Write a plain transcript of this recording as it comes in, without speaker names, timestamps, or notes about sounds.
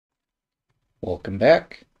Welcome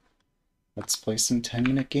back. Let's play some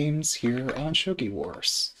 10-minute games here on Shogi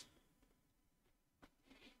Wars.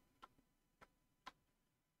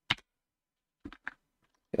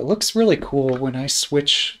 It looks really cool when I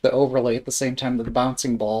switch the overlay at the same time that the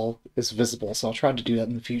bouncing ball is visible, so I'll try to do that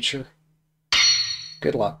in the future.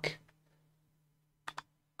 Good luck.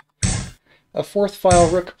 A fourth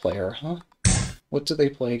file rook player, huh? What do they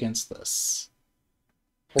play against this?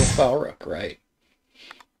 Fourth file rook, right?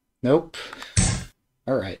 Nope.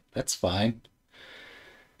 Alright, that's fine.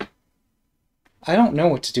 I don't know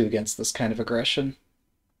what to do against this kind of aggression.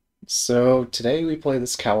 So today we play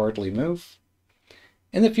this cowardly move.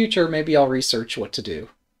 In the future, maybe I'll research what to do,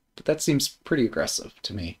 but that seems pretty aggressive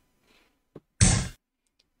to me.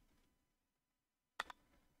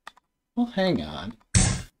 Well, hang on.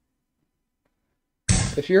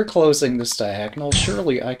 If you're closing this diagonal,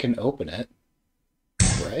 surely I can open it,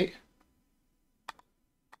 right?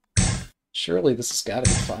 Surely this has got to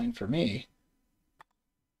be fine for me.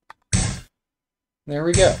 There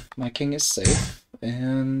we go. My king is safe,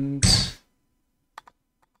 and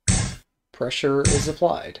pressure is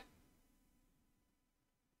applied.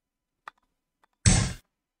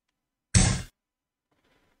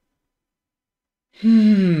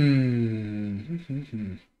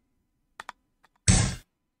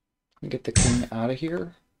 Get the king out of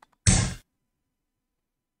here.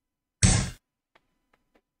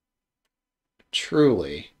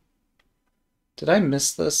 Truly. Did I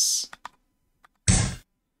miss this?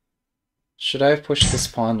 Should I have pushed this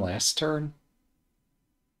pawn last turn?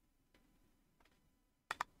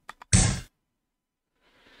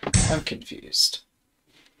 I'm confused.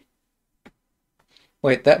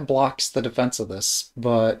 Wait, that blocks the defense of this,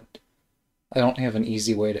 but I don't have an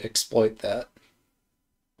easy way to exploit that.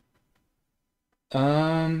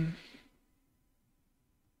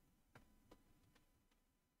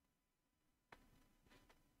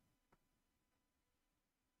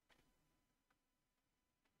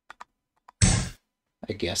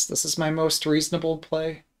 I guess this is my most reasonable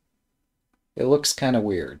play. It looks kind of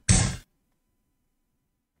weird.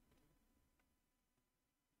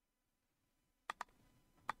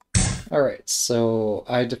 Alright, so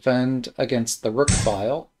I defend against the rook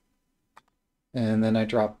file, and then I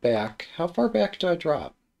drop back. How far back do I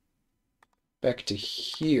drop? Back to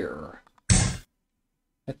here.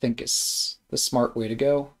 I think is the smart way to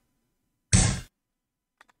go.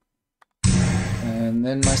 And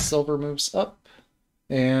then my silver moves up,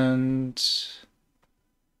 and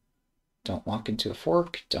don't walk into a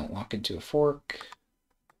fork, don't walk into a fork.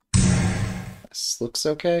 This looks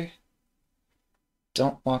okay.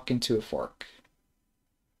 Don't walk into a fork.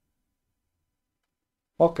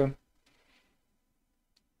 Welcome.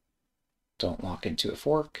 Don't walk into a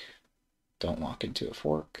fork. Don't walk into a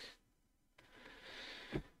fork.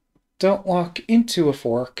 Don't walk into a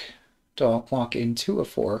fork. Don't walk into a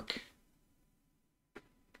fork.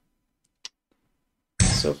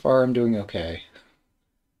 So far I'm doing okay.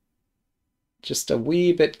 Just a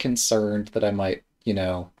wee bit concerned that I might,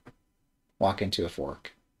 walk into a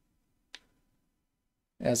fork.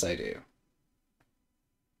 As I do.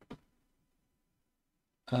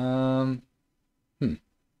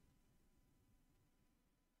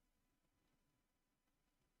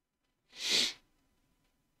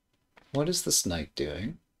 What is this knight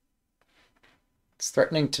doing? It's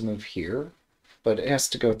threatening to move here, but it has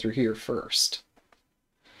to go through here first.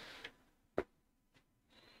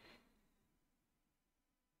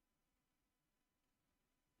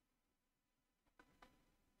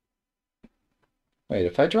 Wait,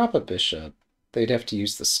 if I drop a bishop, they'd have to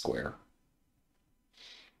use the square.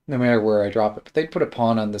 No matter where I drop it, but they'd put a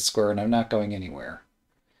pawn on the square and I'm not going anywhere.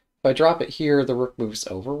 If I drop it here, the rook moves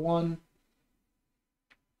over one,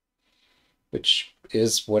 which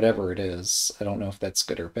is whatever it is. I don't know if that's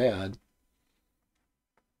good or bad.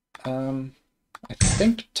 I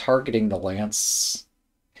think targeting the lance...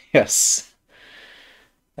 Yes.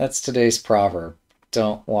 That's today's proverb.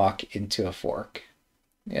 Don't walk into a fork.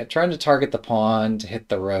 Yeah, trying to target the pawn to hit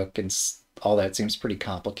the rook and all that seems pretty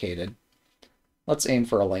complicated. Let's aim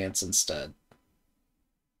for a lance instead.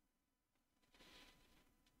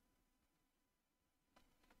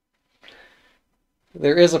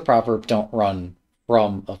 There is a proverb, don't run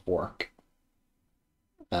from a fork.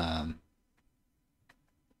 And,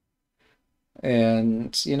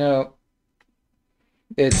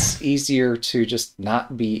 it's easier to just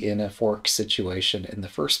not be in a fork situation in the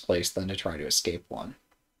first place than to try to escape one.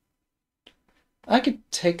 I could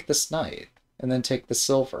take this knight and then take the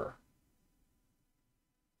silver.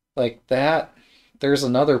 Like that. There's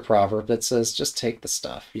another proverb that says just take the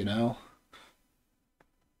stuff,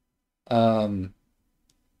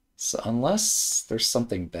 So unless there's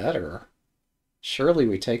something better, surely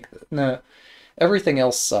we take no. Everything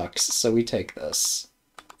else sucks, so we take this,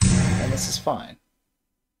 and this is fine.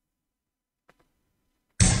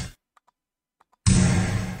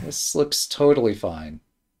 This looks totally fine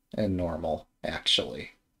and normal,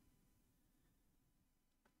 actually.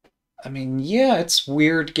 I mean, yeah, it's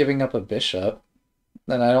weird giving up a bishop,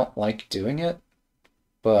 and I don't like doing it,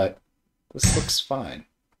 but this looks fine.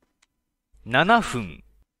 7分。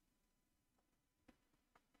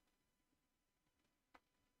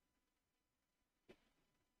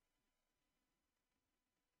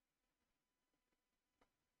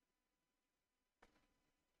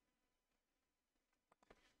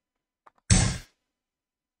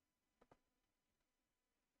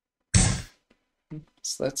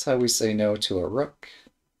So that's how we say no to a rook.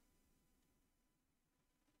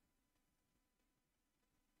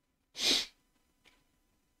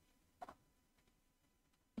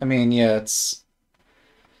 I mean, yeah, it's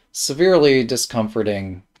severely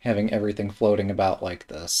discomforting having everything floating about like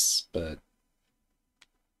this, but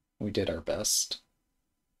we did our best.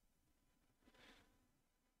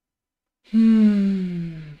 I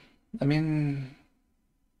mean,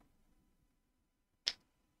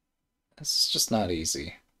 it's just not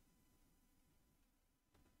easy.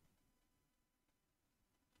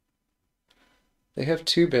 They have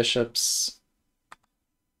two bishops.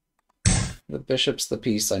 The bishop's the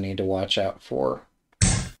piece I need to watch out for.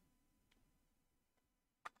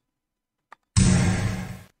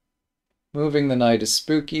 Moving the knight is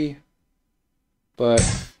spooky, but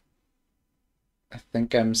I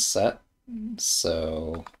think I'm set,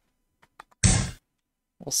 so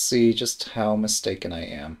we'll see just how mistaken I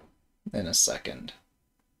am in a second.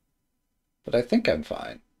 But I think I'm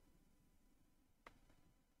fine.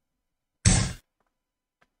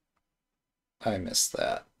 I missed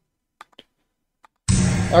that.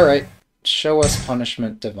 Alright, show us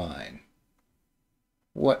punishment divine.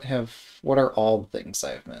 What are all the things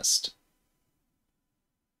I've missed?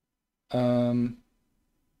 The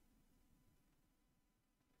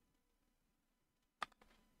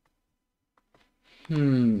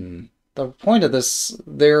point of this,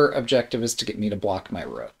 their objective is to get me to block my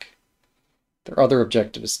rook. Their other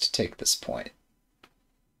objective is to take this point.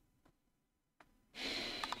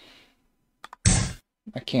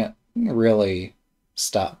 I can't really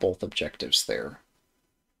stop both objectives there.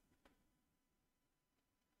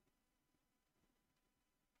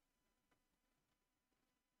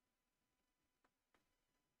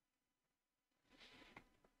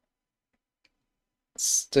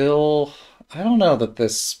 Still, I don't know that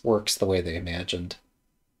this works the way they imagined.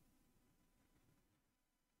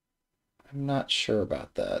 I'm not sure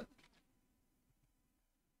about that.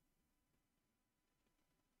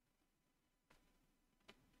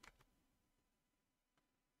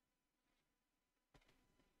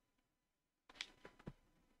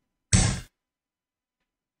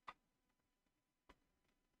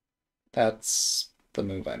 That's the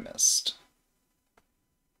move I missed.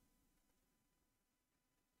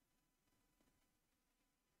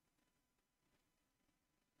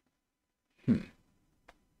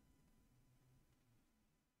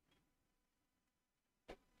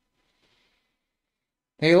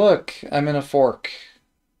 Hey, look, I'm in a fork.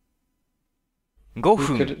 5 Who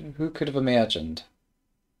分。could have imagined?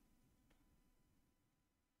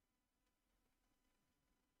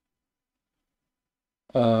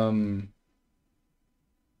 Um,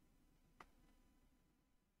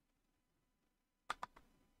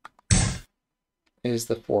 is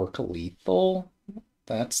the fork lethal?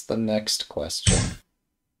 That's the next question.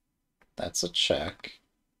 That's a check.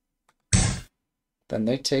 Then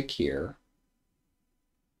they take here.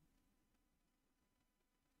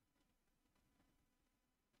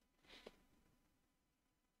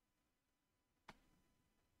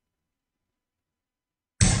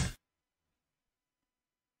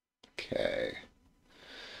 Okay.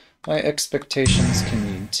 My expectations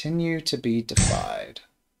continue to be defied.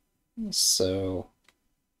 So...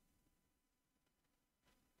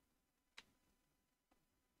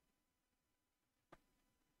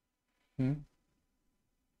 Hmm.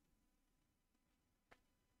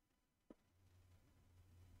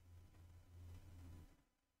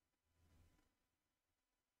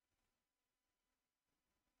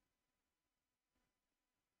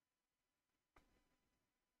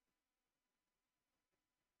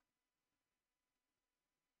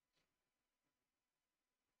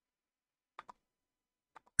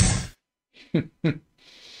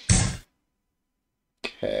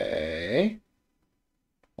 Okay.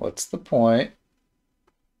 What's the point?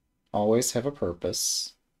 Always have a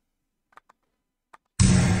purpose.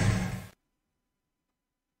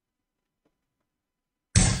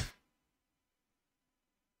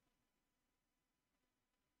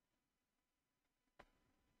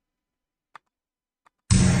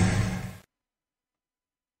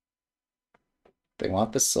 They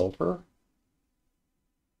want the silver?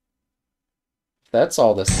 If that's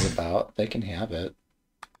all this is about, they can have it.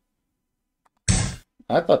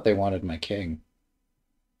 I thought they wanted my king.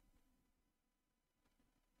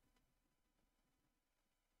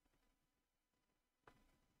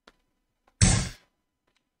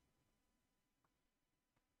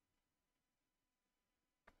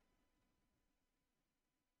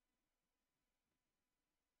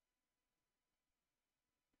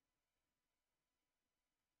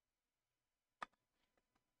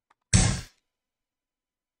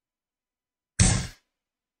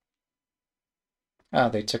 Ah,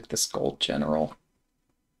 they took this gold general.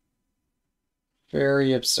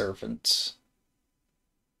 Very observant.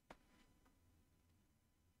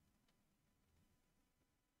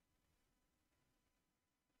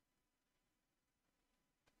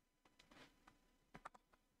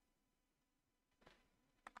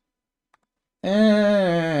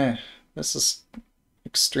 This is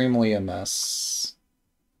extremely a mess.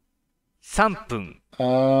 3分、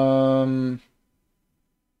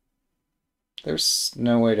There's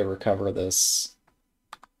no way to recover this.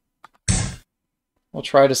 We'll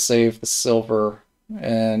try to save the silver,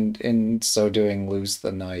 and in so doing lose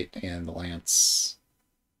the knight and the lance.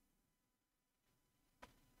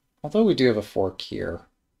 Although we do have a fork here.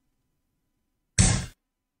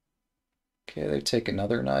 Okay, they take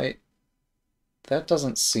another knight. That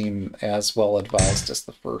doesn't seem as well advised as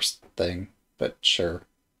the first thing, but sure.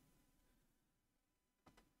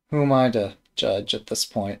 Who am I to judge at this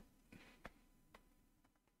point?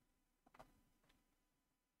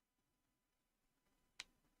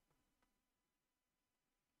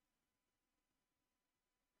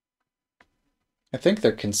 I think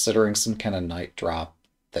they're considering some kind of knight drop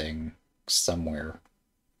thing somewhere.2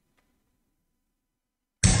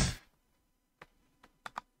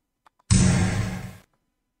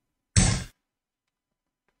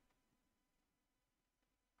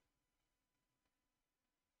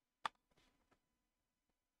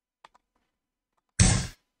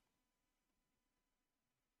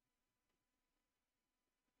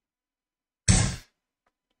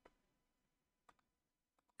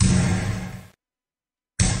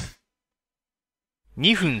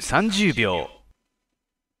分30秒。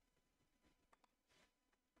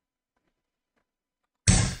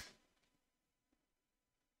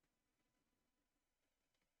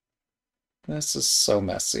This is so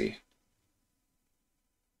messy.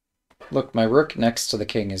 Look, my rook next to the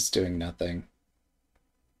king is doing nothing.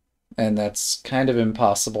 And that's kind of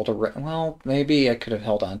impossible to... Well, maybe I could have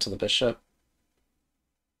held on to the bishop.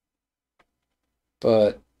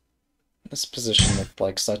 But this position looked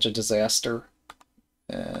like such a disaster.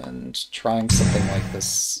 And trying something like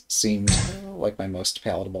this seemed like my most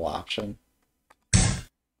palatable option.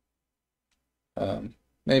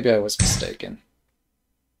 Maybe I was mistaken.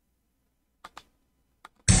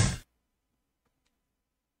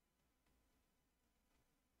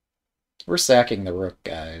 We're sacking the rook,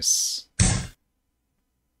 guys.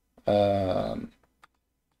 Yeah,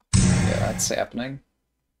 that's happening.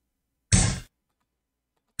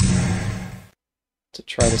 To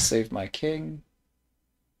try to save my king.2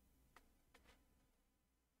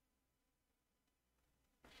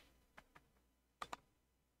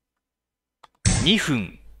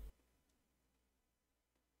分。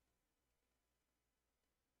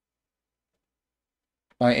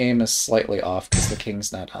My aim is slightly off because the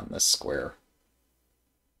king's not on this square.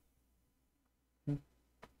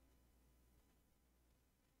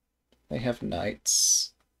 They have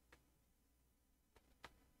knights.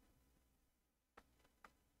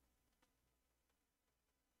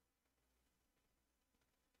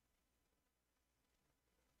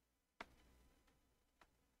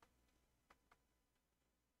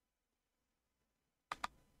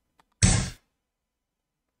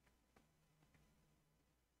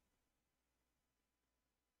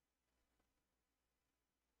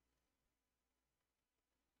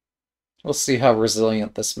 We'll see how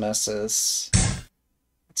resilient this mess is.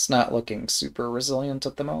 It's not looking super resilient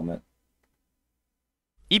at the moment.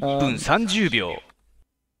 1分30秒。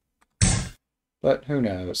But who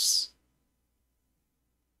knows?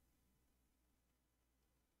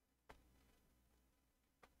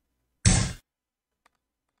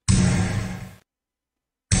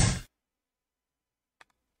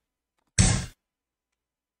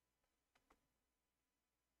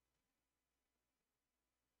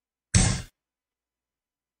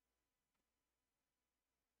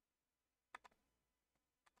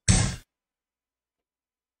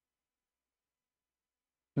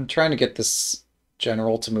 I'm trying to get this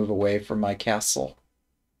general to move away from my castle.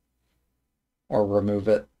 Or remove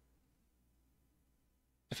it.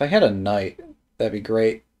 If I had a knight, That'd be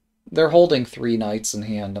great. They're holding 3 knights in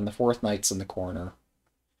hand, and the 4th knight's in the corner.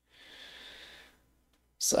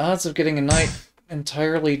 So odds of getting a knight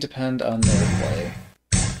entirely depend on their play.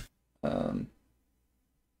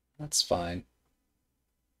 That's fine.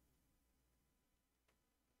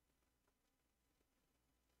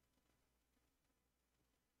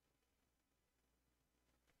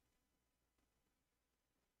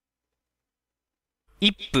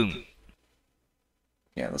 $1分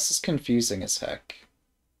Yeah, this is confusing as heck.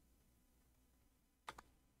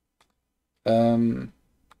 Let's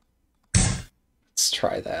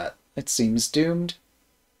try that. It seems doomed,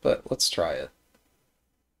 but let's try it.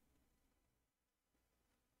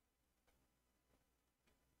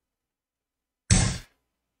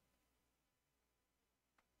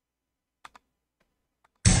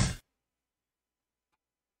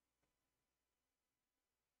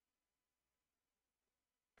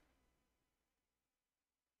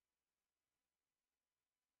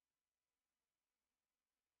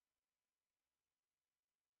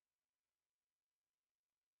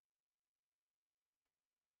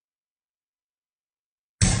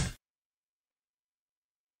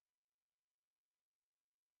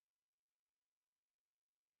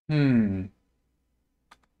 Hmm.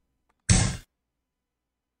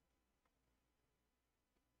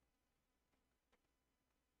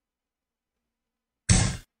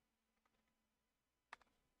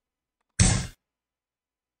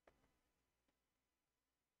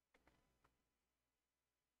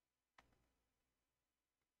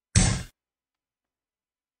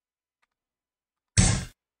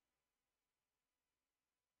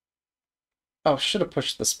 Oh, should have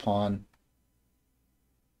pushed this pawn.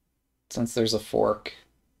 Since there's a fork.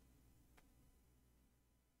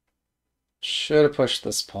 Should have pushed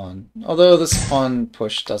this pawn. Although this pawn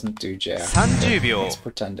push doesn't do jack. 30秒 Let's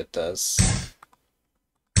pretend it does.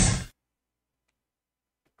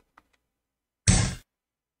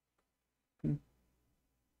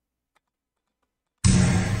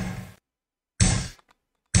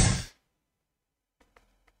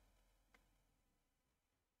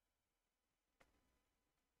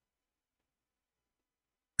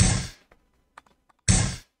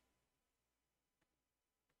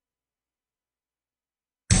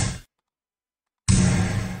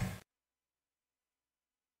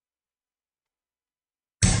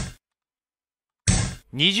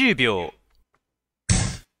 $20秒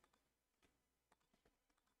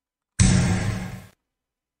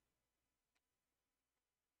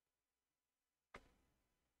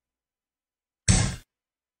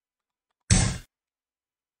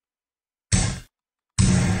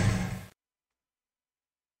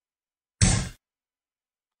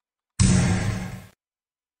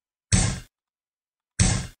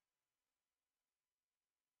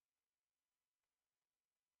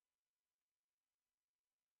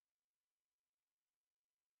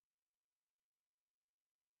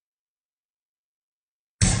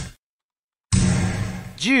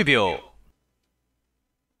 10秒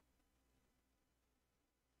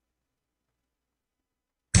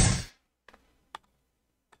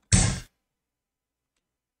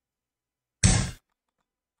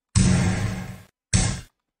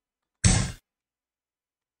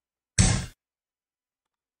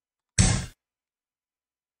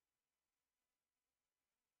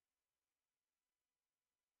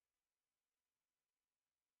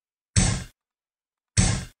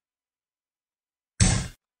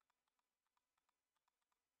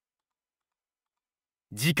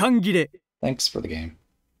時間切れ。 Thanks for the game.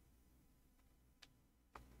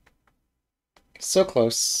 So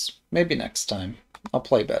close. Maybe next time. I'll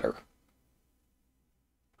play better.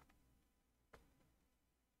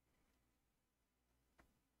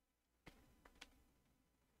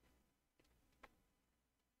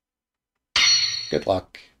 Good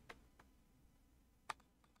luck.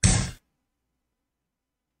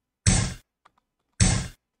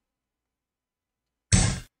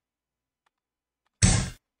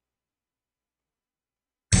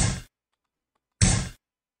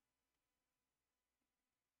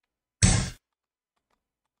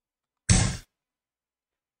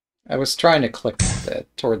 I was trying to click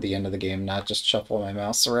toward the end of the game, not just shuffle my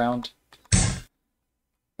mouse around.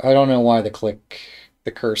 I don't know why the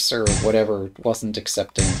cursor or whatever wasn't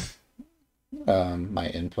accepting my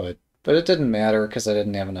input, but it didn't matter because I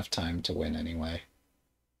didn't have enough time to win anyway.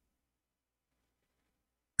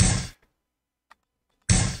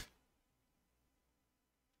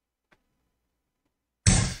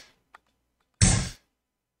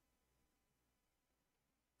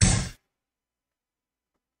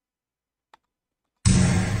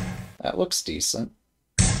 That looks decent.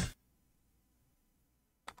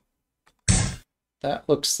 That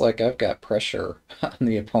looks like I've got pressure on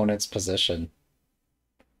the opponent's position.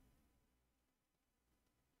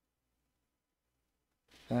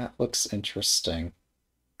 That looks interesting.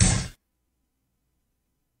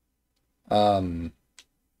 Um,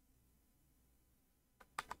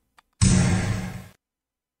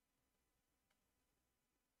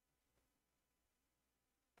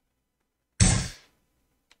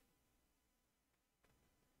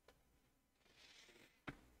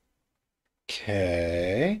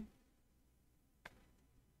 okay.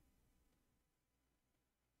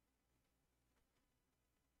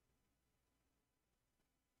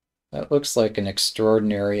 That looks like an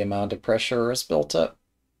extraordinary amount of pressure is built up.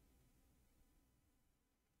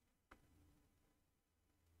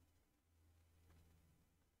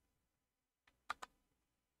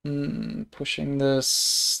 Pushing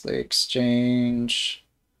this, they exchange,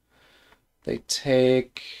 they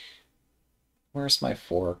take. Where's my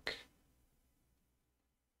fork?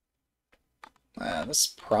 This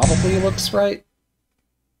probably looks right.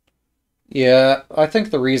 Yeah, I think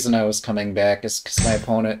the reason I was coming back is because my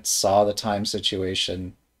opponent saw the time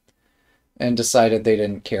situation and decided they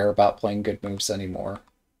didn't care about playing good moves anymore.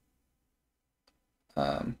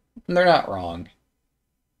 And they're not wrong.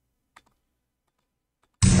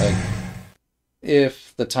 Like,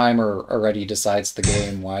 if the timer already decides the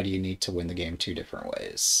game, why do you need to win the game two different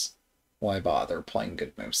ways? Why bother playing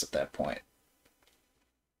good moves at that point?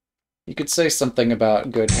 You could say something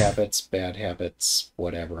about good habits, bad habits,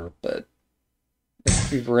 whatever, but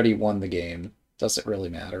if you've already won the game, does it really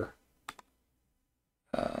matter?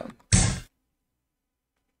 Um,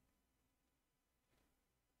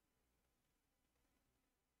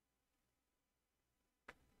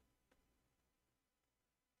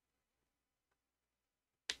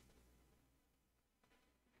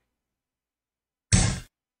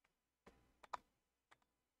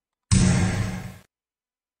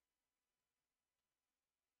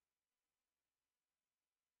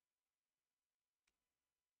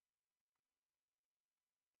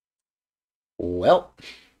 well,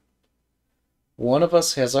 one of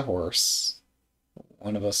us has a horse,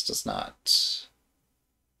 one of us does not.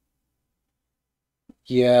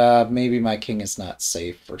 Yeah, maybe my king is not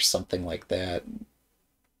safe or something like that.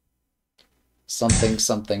 Something,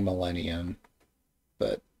 something millennium.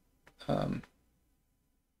 But,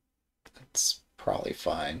 it's probably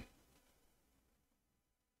fine.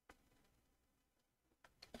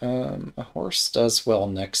 A horse does well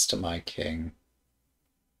next to my king.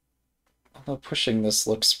 Although pushing this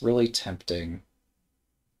looks really tempting.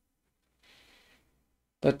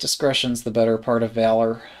 But discretion's the better part of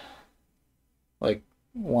valor. Like,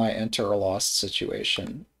 why enter a lost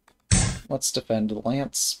situation? Let's defend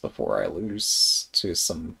lance before I lose to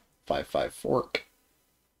some 5-5 fork.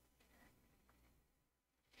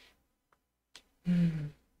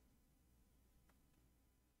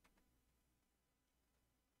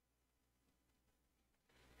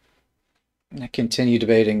 I continue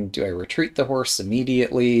debating, do I retreat the horse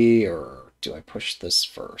immediately, or do I push this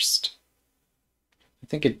first? I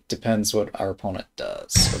think it depends what our opponent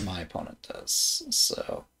does, or my opponent does.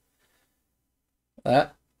 So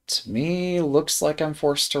that, to me, looks like I'm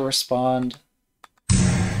forced to respond.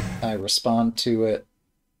 I respond to it.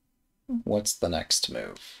 What's the next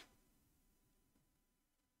move?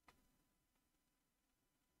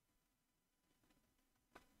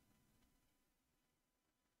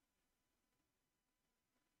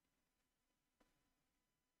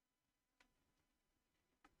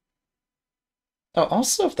 Oh,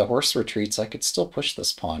 also, if the horse retreats, I could still push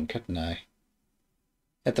this pawn, couldn't I?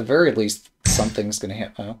 At the very least, something's gonna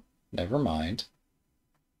hit. Oh, never mind.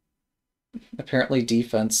 Apparently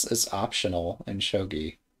defense is optional in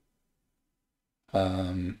Shogi.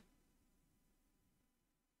 Who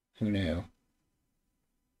knew?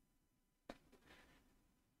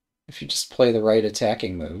 If you just play the right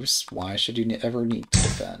attacking moves, why should you ever need to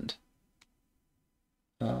defend?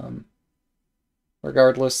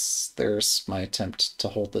 Regardless, there's my attempt to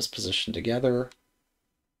hold this position together.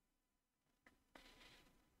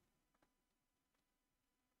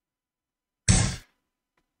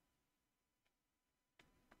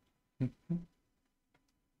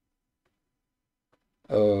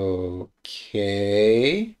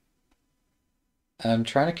 Okay. I'm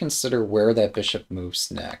trying to consider where that bishop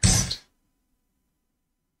moves next.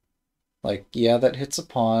 Like, yeah, that hits a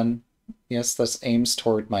pawn. Yes, this aims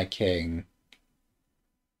toward my king.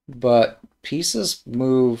 But pieces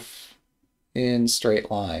move in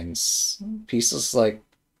straight lines. Pieces, like,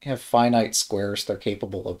 have finite squares they're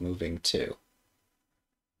capable of moving to.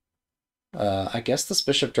 I guess this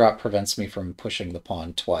bishop drop prevents me from pushing the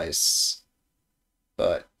pawn twice.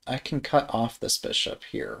 But I can cut off this bishop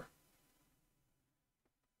here.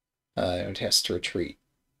 It has to retreat,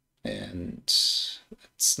 and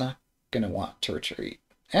it's not going to want to retreat.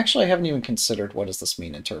 Actually, I haven't even considered what does this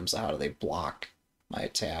mean in terms of how do they block my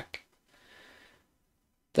attack.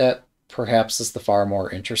 That perhaps is the far more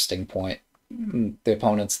interesting point. The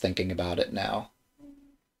opponent's thinking about it now.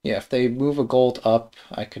 Yeah, if they move a gold up,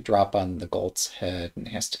 I could drop on the gold's head and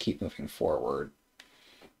it has to keep moving forward.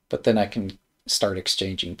 But then I can start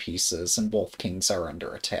exchanging pieces and both kings are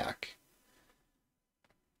under attack.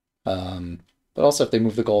 But also if they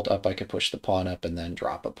move the gold up, I could push the pawn up and then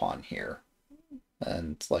drop a pawn here.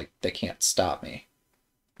 And, like, they can't stop me.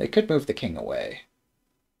 They could move the king away,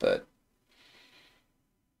 but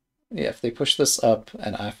yeah, if they push this up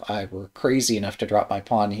and if I were crazy enough to drop my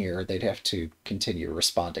pawn here, they'd have to continue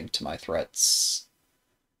responding to my threats.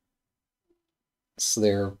 So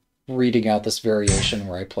they're reading out this variation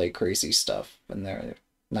where I play crazy stuff, and they're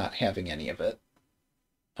not having any of it,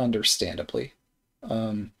 understandably.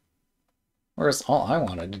 Whereas all I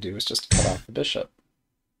wanted to do was just cut off the bishop.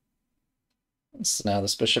 So now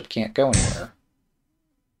this bishop can't go anywhere.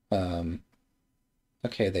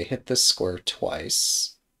 Okay, they hit this square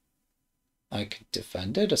twice. I could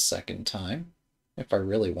defend it a second time if I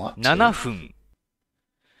really want to. 7分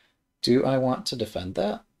Do I want to defend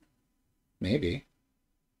that? Maybe.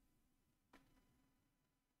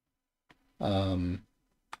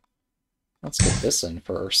 Let's get this in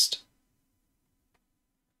first.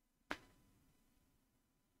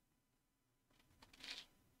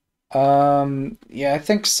 Yeah, I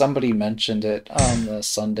think somebody mentioned it on the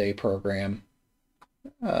Sunday program.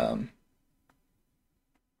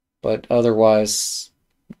 But otherwise,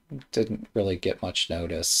 didn't really get much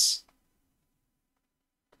notice.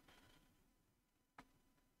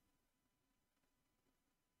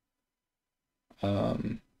 At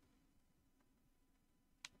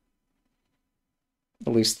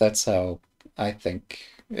least that's how I think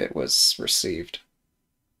it was received.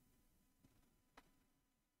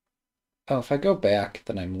 Oh, if I go back,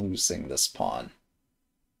 then I'm losing this pawn.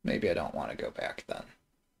 Maybe I don't want to go back then.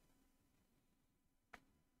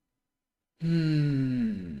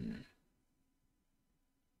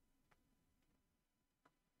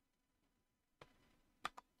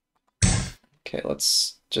 Okay,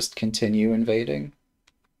 let's just continue invading.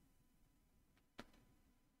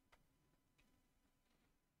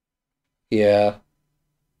 Yeah.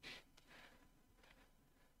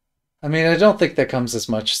 I mean, I don't think that comes as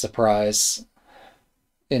much surprise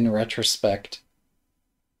in retrospect.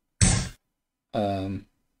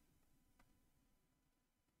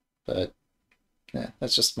 But yeah,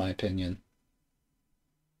 that's just my opinion.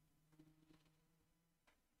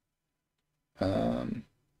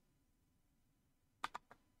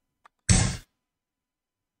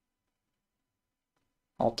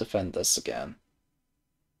 I'll defend this again.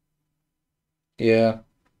 Yeah.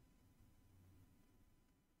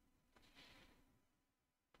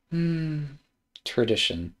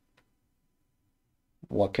 Tradition.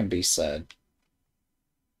 What can be said?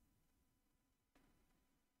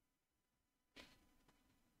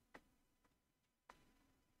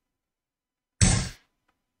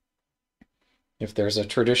 If there's a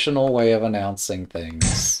traditional way of announcing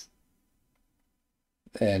things,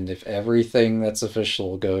 and if everything that's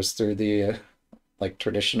official goes through the like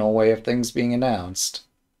traditional way of things being announced,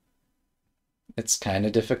 it's kind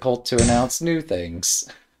of difficult to announce new things.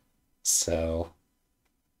 So,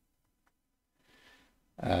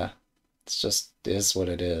 it's just is what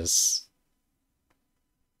it is.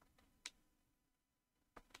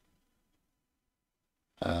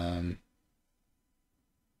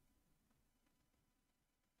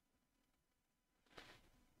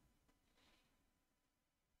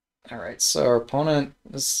 Alright, so our opponent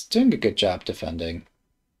is doing a good job defending.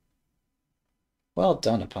 Well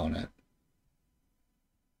done, opponent.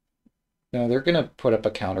 No, they're gonna put up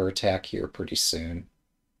a counterattack here pretty soon.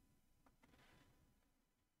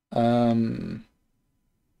 And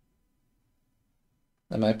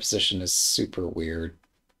my position is super weird.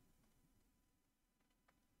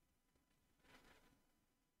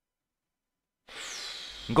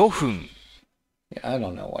 5分 Yeah, I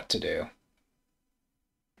don't know what to do.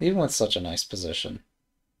 Even with such a nice position.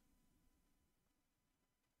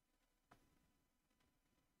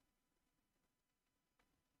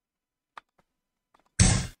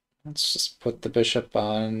 Let's just put the bishop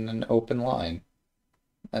on an open line.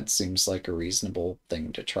 That seems like a reasonable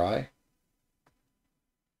thing to try.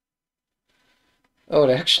 Oh,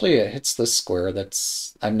 it hits this square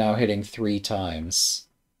that's I'm now hitting 3 times.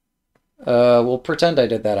 We'll pretend I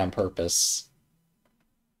did that on purpose.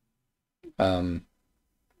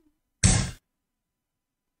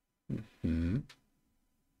 Hmm.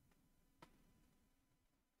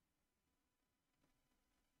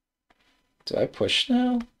 Do I push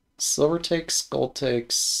now? Silver takes, gold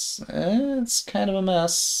takes. It's kind of a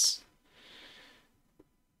mess.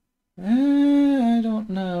 I don't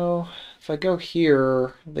know. If I go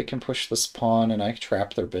here, they can push this pawn and I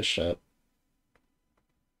trap their bishop.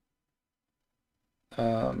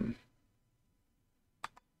 Um,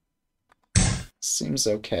 Seems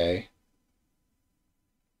okay.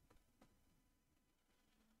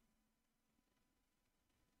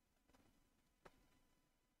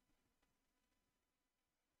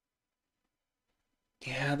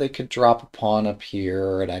 Yeah, they could drop a pawn up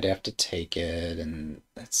here and I'd have to take it, and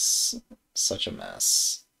it's such a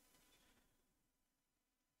mess.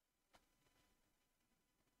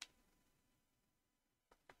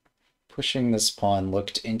 Pushing this pawn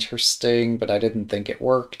looked interesting, but I didn't think it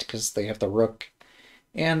worked because they have the rook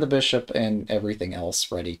and the bishop and everything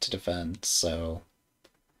else ready to defend, so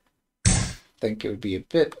I think it would be a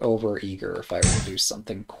bit over-eager if I were to do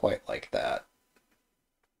something quite like that.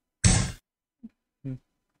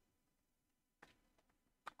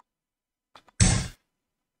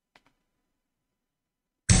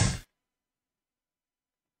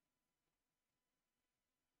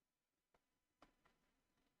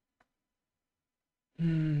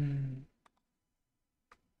 Hmm.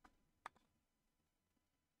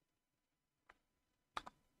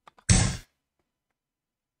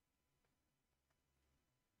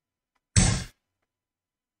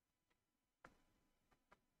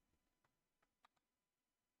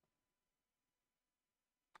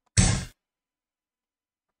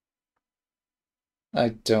 I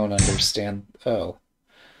don't understand. Oh.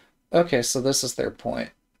 Okay, so this is their point.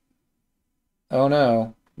 Oh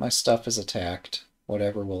no, my stuff is attacked.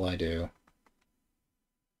 Whatever will I do?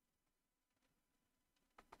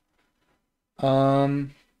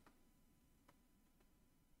 Um,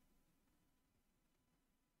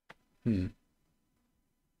 hmm.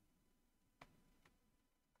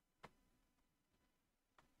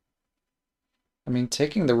 I mean,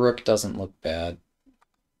 taking the rook doesn't look bad.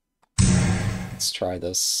 Let's try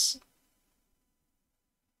this.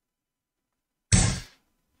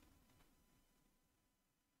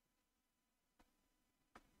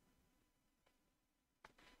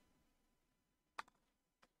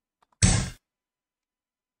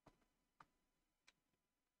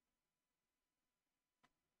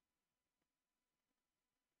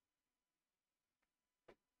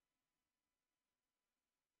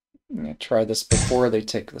 I'm gonna try this before they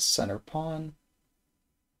take the center pawn.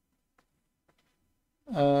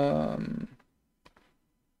 Um,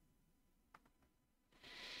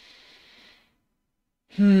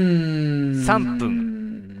 3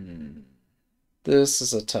分。This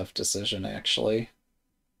is a tough decision, actually.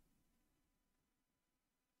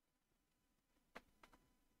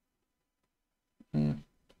 Hmm.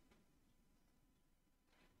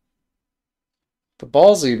 The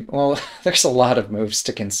ballsy, well, there's a lot of moves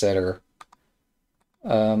to consider.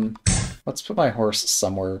 Let's put my horse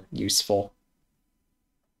somewhere useful.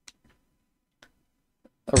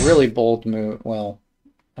 A really bold move, well,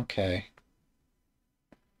 okay.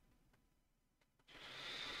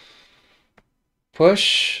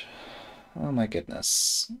 Push. Oh my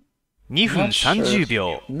goodness. 2 I'm 分 not sure. 30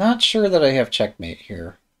秒。Not sure that I have checkmate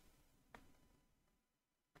here.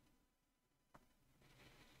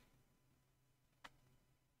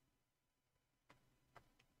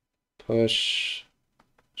 Push.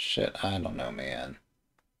 Shit, I don't know, man.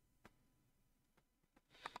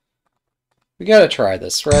 We gotta try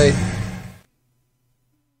this, right?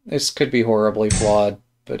 This could be horribly flawed,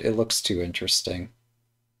 but it looks too interesting.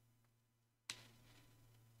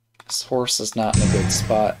 This horse is not in a good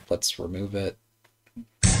spot. Let's remove it.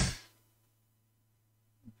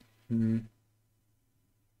 Hmm.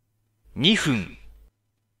 2分。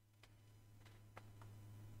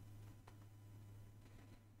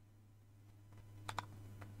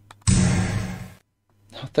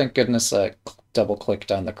Oh, thank goodness I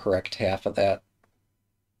double-clicked on the correct half of that.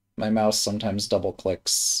 My mouse sometimes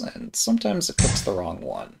double-clicks, and sometimes it clicks the wrong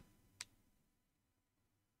one.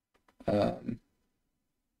 Um,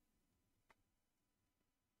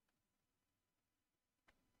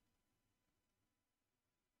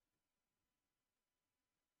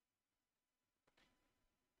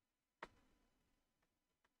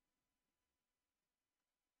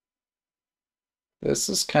 this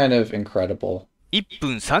is kind of incredible. 1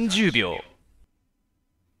分30秒。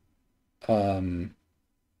Um,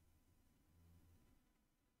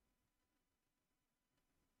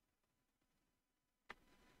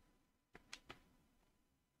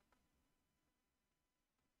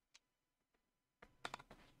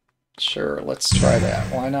 Sure, let's try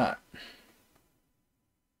that. Why not?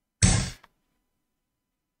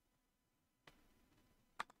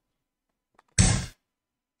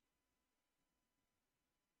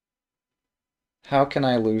 How can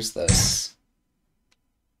I lose this?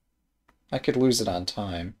 I could lose it on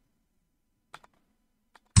time.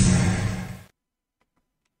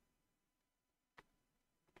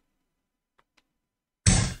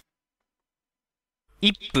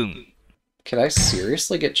 $1分 Could I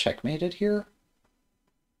seriously get checkmated here?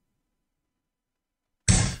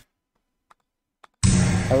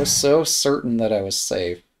 I was so certain that I was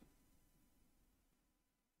safe.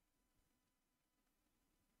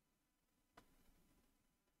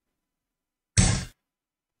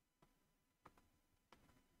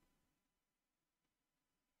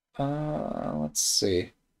 Let's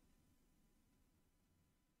see.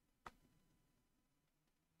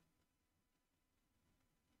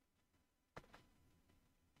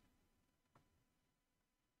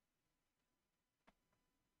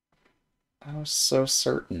 I was so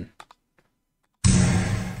certain.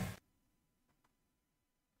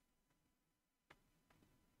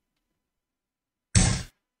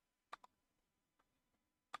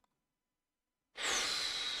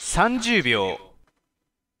 $30 秒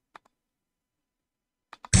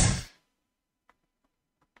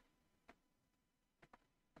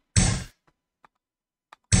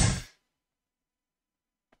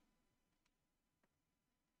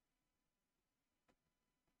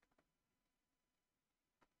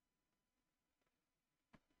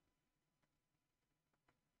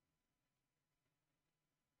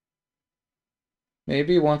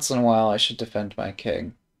Maybe once in a while I should defend my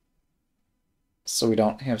king, so we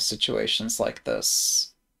don't have situations like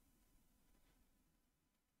this.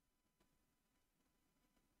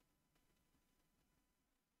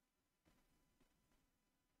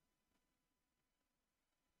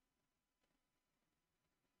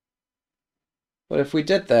 But if we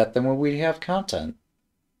did that, then would we have content?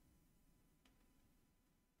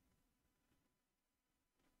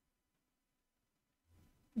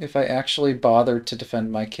 If I actually bothered to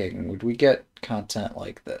defend my king, would we get content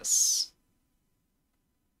like this?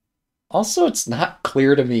 Also, it's not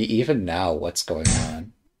clear to me even now what's going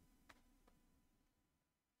on.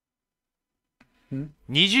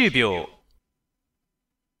 20秒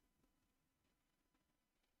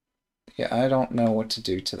Yeah, I don't know what to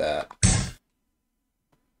do to that.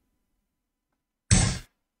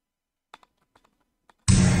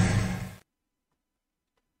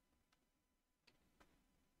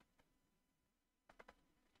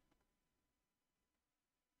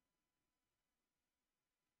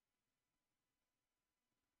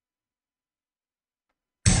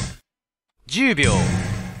 $10 秒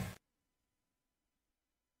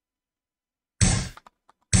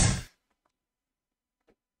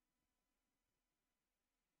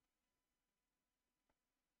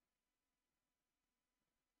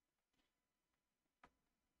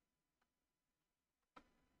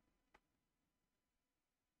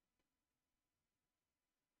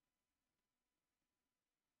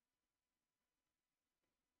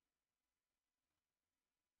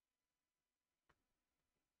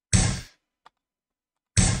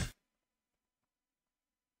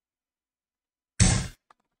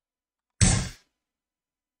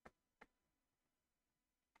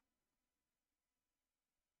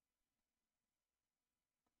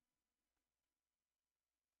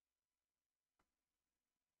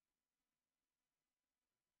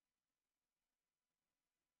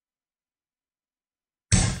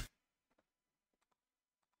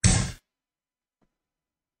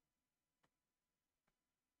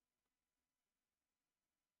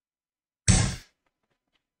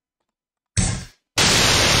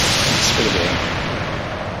Thanks for the game.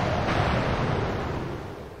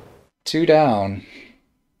 2 down.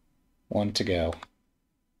 1 to go.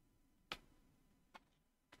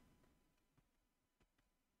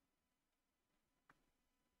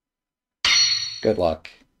 Good luck.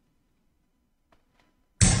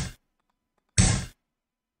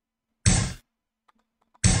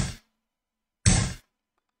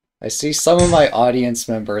 I see some of my audience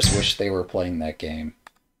members wish they were playing that game.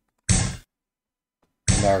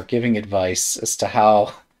 And are giving advice as to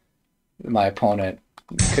how my opponent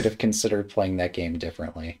could have considered playing that game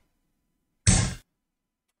differently.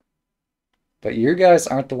 But you guys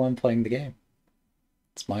aren't the one playing the game.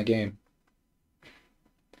 It's my game.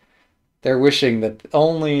 They're wishing that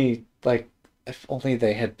only, like, if only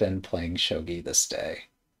they had been playing Shogi this day.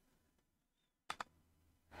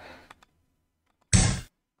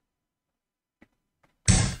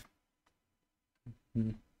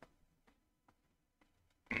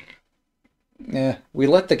 We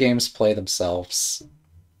let the games play themselves.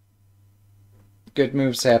 Good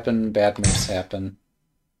moves happen, bad moves happen.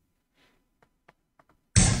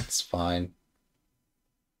 It's fine.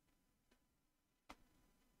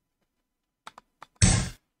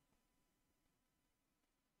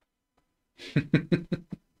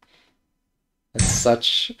 That's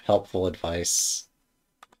such helpful advice.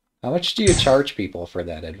 How much do you charge people for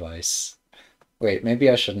that advice? Wait, maybe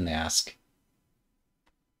I shouldn't ask.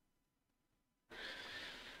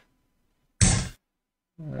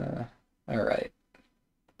 All right.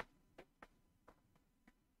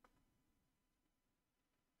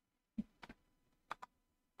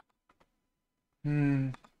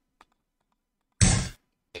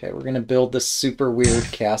 Okay, we're gonna build this super weird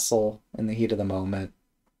castle in the heat of the moment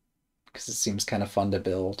because it seems kind of fun to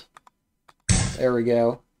build. There we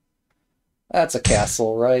go. That's a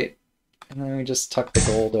castle, right? And then we just tuck the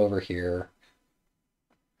gold over here.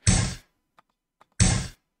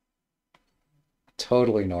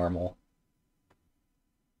 Totally normal.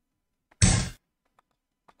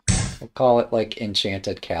 We'll call it like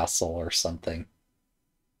Enchanted Castle or something.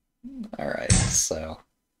 Alright, so...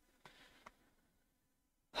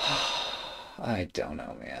 I don't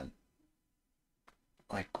know, man.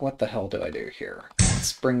 Like, what the hell do I do here?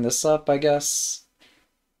 Let's bring this up, I guess.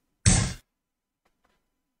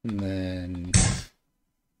 And then...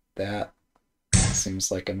 that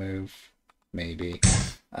seems like a move. Maybe.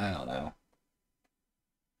 I don't know.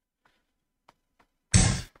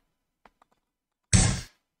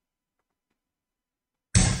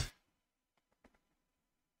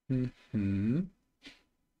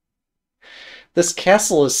 This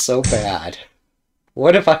castle is so bad.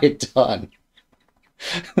 What have I done?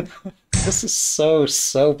 This is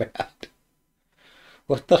so bad.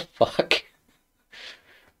 What the fuck?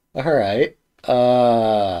 Alright.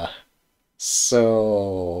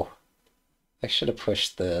 So... I should have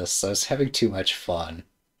pushed this. I was having too much fun.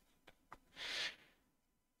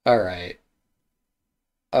 Alright.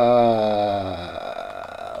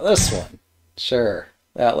 This one. Sure.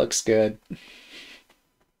 That looks good.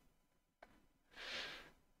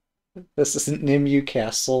 This isn't Nimue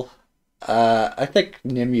Castle. I think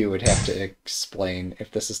Nimue would have to explain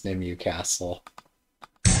if this is Nimue Castle.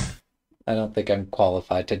 I don't think I'm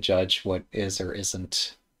qualified to judge what is or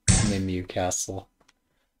isn't Nimue Castle.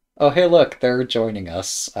 Oh, hey, look, they're joining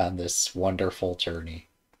us on this wonderful journey.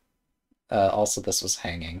 Also, this was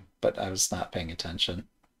hanging, but I was not paying attention.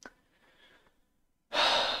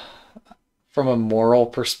 From a moral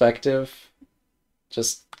perspective,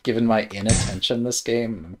 just given my inattention this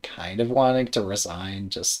game, I'm kind of wanting to resign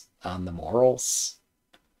just on the morals.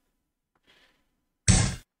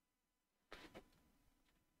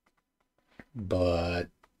 But,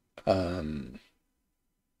 no,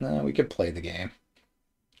 we could play the game.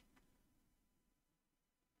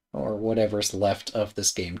 Or whatever's left of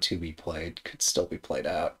this game to be played could still be played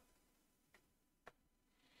out.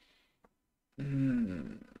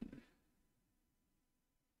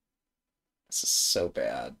 This is so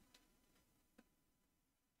bad.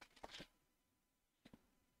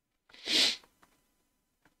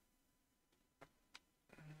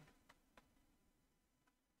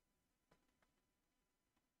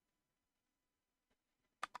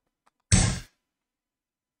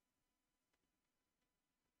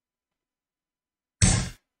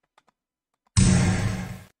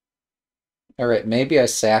 Alright, maybe I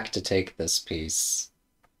sack to take this piece.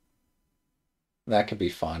 That could be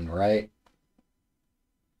fun, right?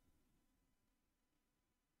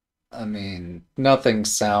 I mean, nothing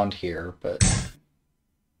sound here, but...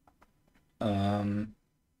 Hmm.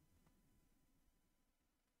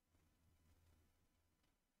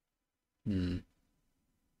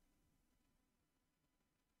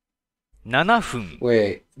 7分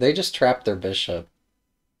Wait, they just trapped their bishop.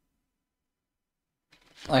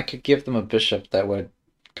 I could give them a bishop that would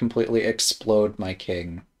completely explode my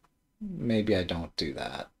king. Maybe I don't do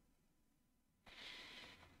that.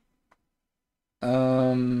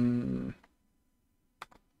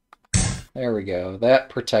 There we go. That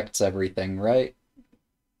protects everything, right?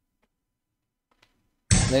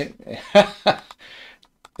 They...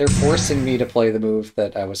 They're forcing me to play the move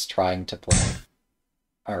that I was trying to play.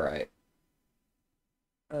 Alright.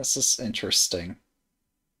 This is interesting.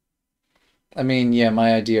 I mean, yeah,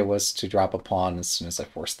 my idea was to drop a pawn as soon as I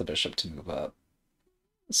force the bishop to move up.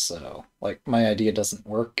 So, like, my idea doesn't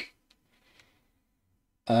work.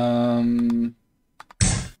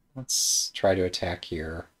 Let's try to attack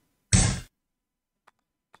here.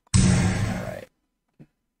 Alright.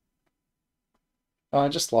 Oh, I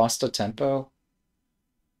just lost a tempo?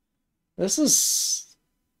 This is,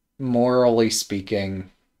 morally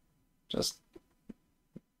speaking, just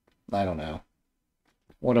I don't know.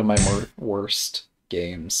 One of my worst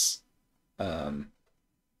games. I'm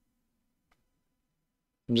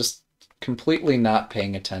just completely not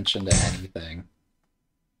paying attention to anything.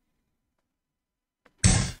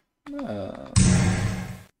 Uh,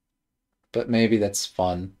 but maybe that's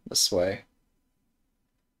fun this way.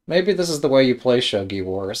 Maybe this is the way you play Shogi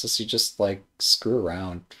Wars, is you just, like, screw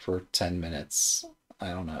around for 10 minutes. I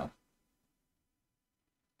don't know.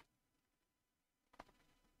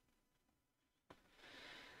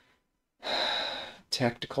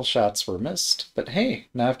 Tactical shots were missed, but hey,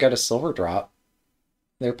 now I've got a silver drop.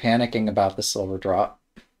 They're panicking about the silver drop.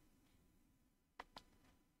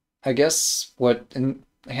 I guess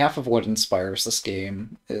half of what inspires this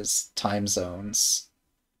game is time zones.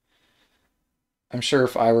 I'm sure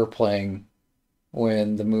if I were playing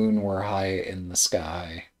when the moon were high in the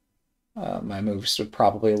sky, my moves would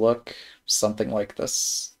probably look something like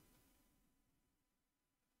this.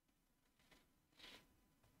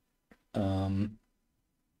 Um,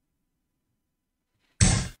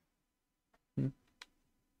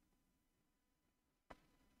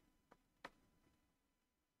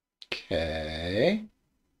 okay.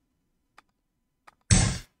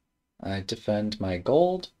 I defend my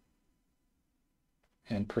gold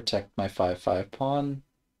and protect my 5/5 pawn.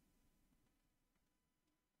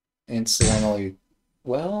 Incidentally,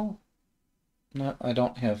 well, no, I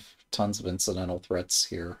don't have tons of incidental threats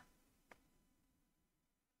here.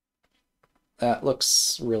 That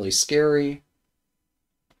looks really scary.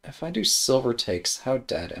 If I do silver takes, how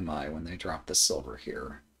dead am I when they drop the silver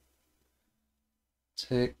here?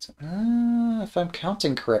 If I'm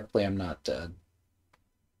counting correctly, I'm not dead.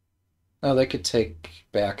 Oh, they could take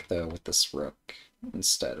back, though, with this rook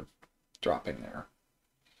instead of dropping there.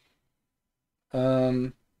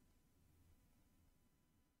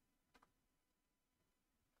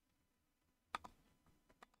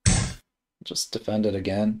 Just defend it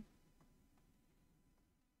again.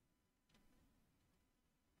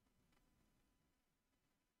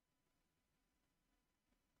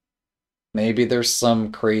 Maybe there's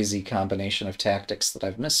some crazy combination of tactics that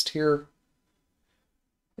I've missed here.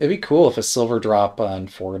 It'd be cool if a silver drop on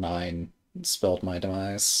 4/9 spelled my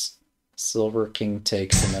demise. Silver king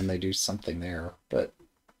takes and then they do something there, but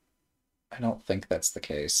I don't think that's the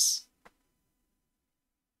case.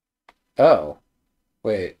 Oh,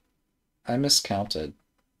 wait. I miscounted.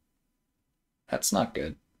 That's not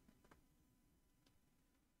good.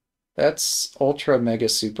 That's ultra mega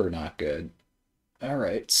super not good.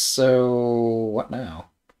 Alright, so what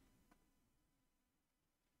now?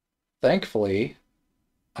 Thankfully,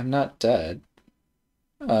 I'm not dead.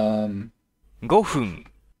 5分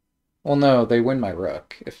Well, no, they win my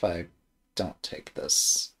rook if I don't take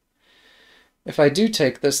this. If I do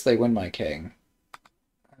take this, they win my king.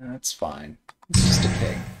 That's fine. It's just a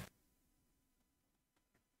king.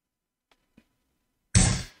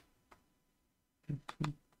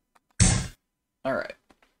 Alright.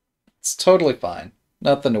 It's totally fine.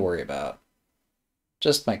 Nothing to worry about.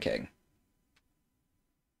 Just my king.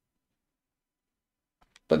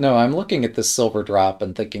 But no, I'm looking at this silver drop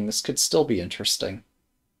and thinking this could still be interesting.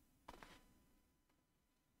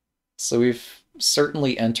 So we've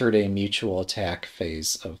certainly entered a mutual attack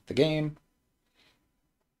phase of the game,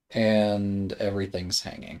 and everything's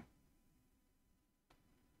hanging.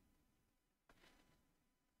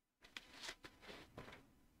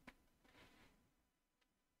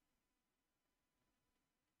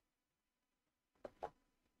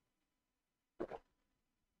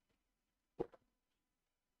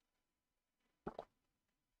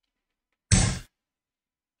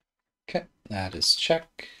 Okay, that is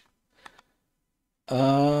check.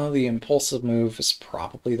 The impulsive move is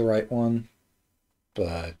probably the right one,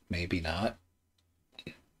 but maybe not.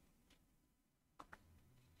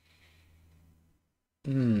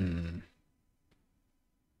 Hmm.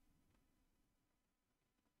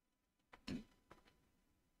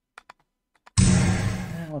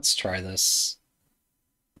 Let's try this.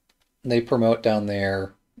 They promote down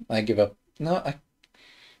there. I give up. No,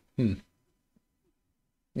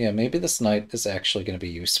 Yeah, maybe this knight is actually going to be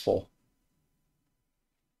useful.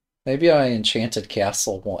 Maybe my enchanted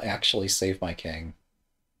castle will actually save my king.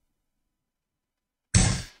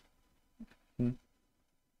 Hmm.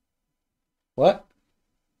 What?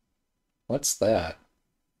 What's that?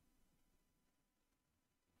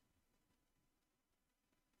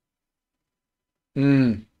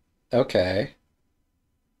 Hmm. Okay.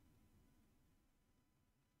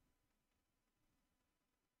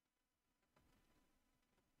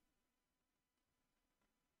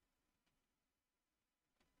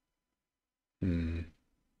 Hmm.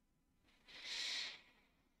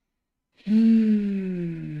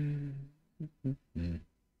 Hmm.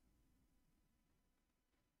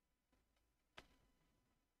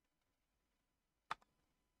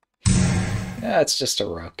 It's just a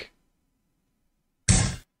rook.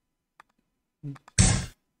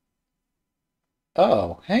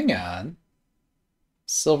 Oh, hang on.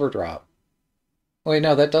 Silver drop. Wait,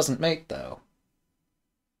 no, that doesn't mate, though.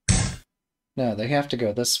 No, they have to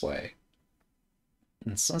go this way.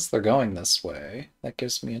 And since they're going this way, that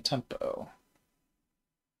gives me a tempo.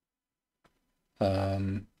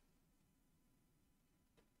 Um...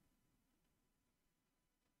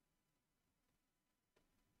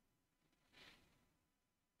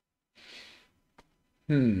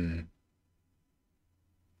 Hmm.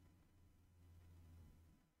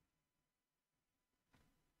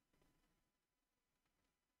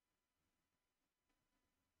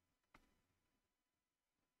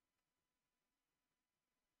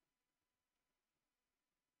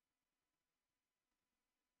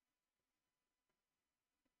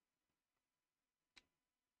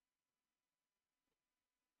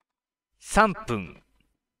 ?3 分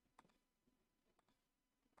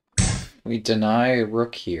We deny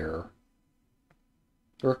rook here.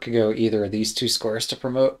 Rook could go either of these two squares to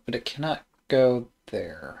promote, but it cannot go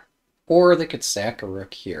there. Or they could sack a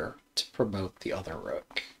rook here to promote the other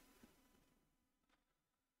rook.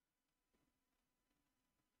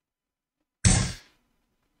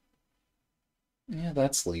 Yeah,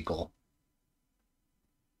 that's legal.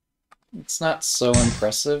 It's not so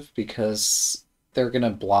impressive because they're going to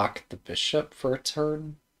block the bishop for a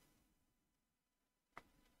turn.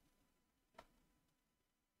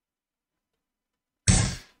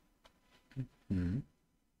 Hmm.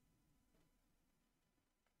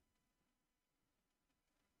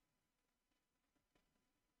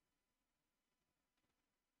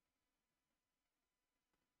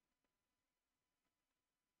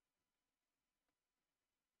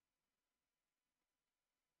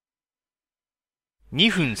 ?2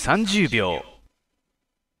 分30秒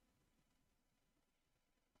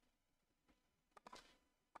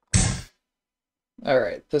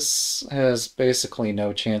Alright, this has basically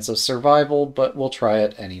no chance of survival, but we'll try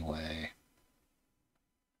it anyway.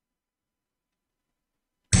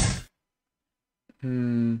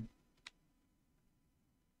 Hmm.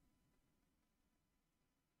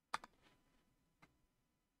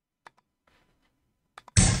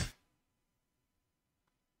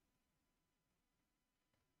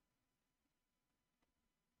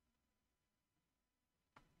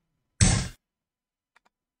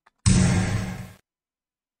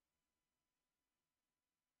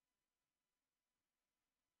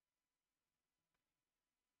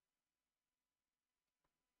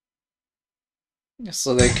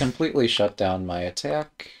 So they completely shut down my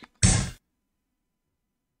attack.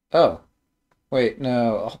 Oh, wait,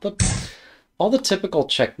 no. All the typical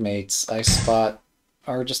checkmates I spot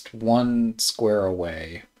are just one square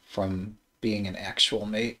away from being an actual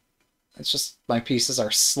mate. It's just my pieces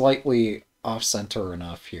are slightly off-center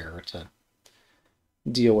enough here to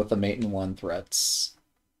deal with the mate in one threats.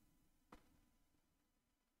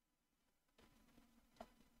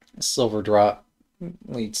 Silver drop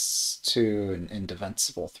leads to an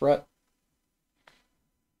indefensible threat.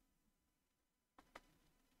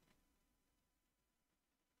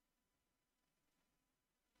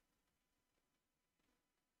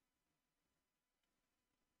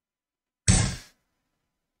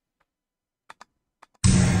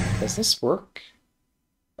 Does this work?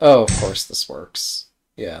 Oh, of course this works.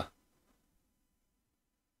 Yeah.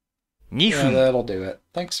 2 Yeah, 分 that'll do it.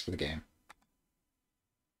 Thanks for the game.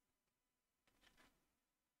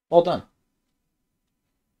 Well done.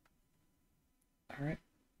 Alright.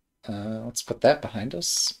 Let's put that behind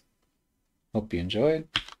us. Hope you enjoyed.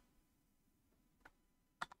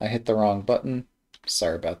 I hit the wrong button.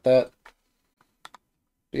 Sorry about that.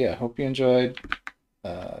 But yeah, hope you enjoyed.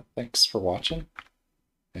 Thanks for watching,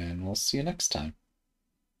 and we'll see you next time.